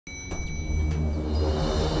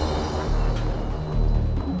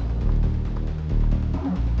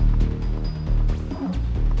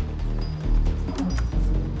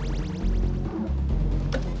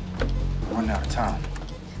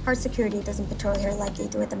Part security doesn't patrol here like they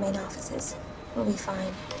do at the main offices. We'll be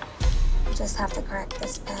fine. We just have to crack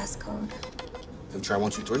this passcode. Can we try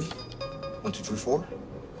 1, 2, 3? 1, 2, 3, 4?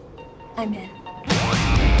 I'm in.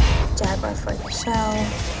 Jaguar for the shell,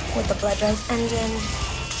 with the blood drive engine.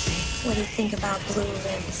 What do you think about blue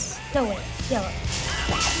rims? No way, yellow.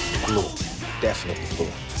 Blue. Definitely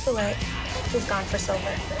blue. Too late. We've gone for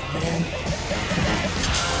silver.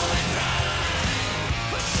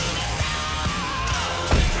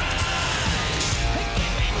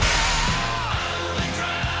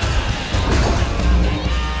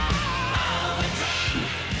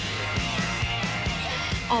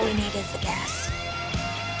 All we need is the gas.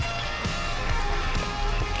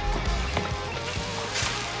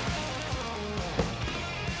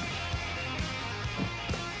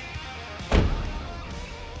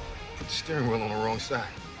 Put the steering wheel on the wrong side.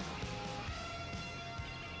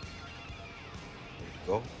 There you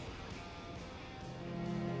go.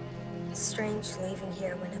 It's strange leaving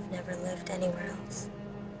here when I've never lived anywhere else.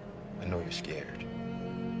 I know you're scared.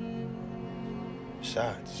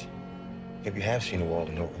 Besides, maybe you have seen the world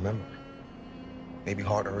and don't remember. Maybe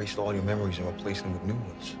Hart erased all your memories and replaced them with new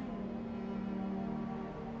ones.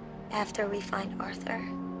 After we find Arthur,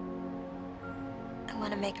 I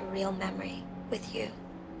want to make a real memory with you.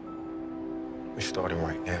 We're starting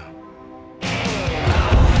right now.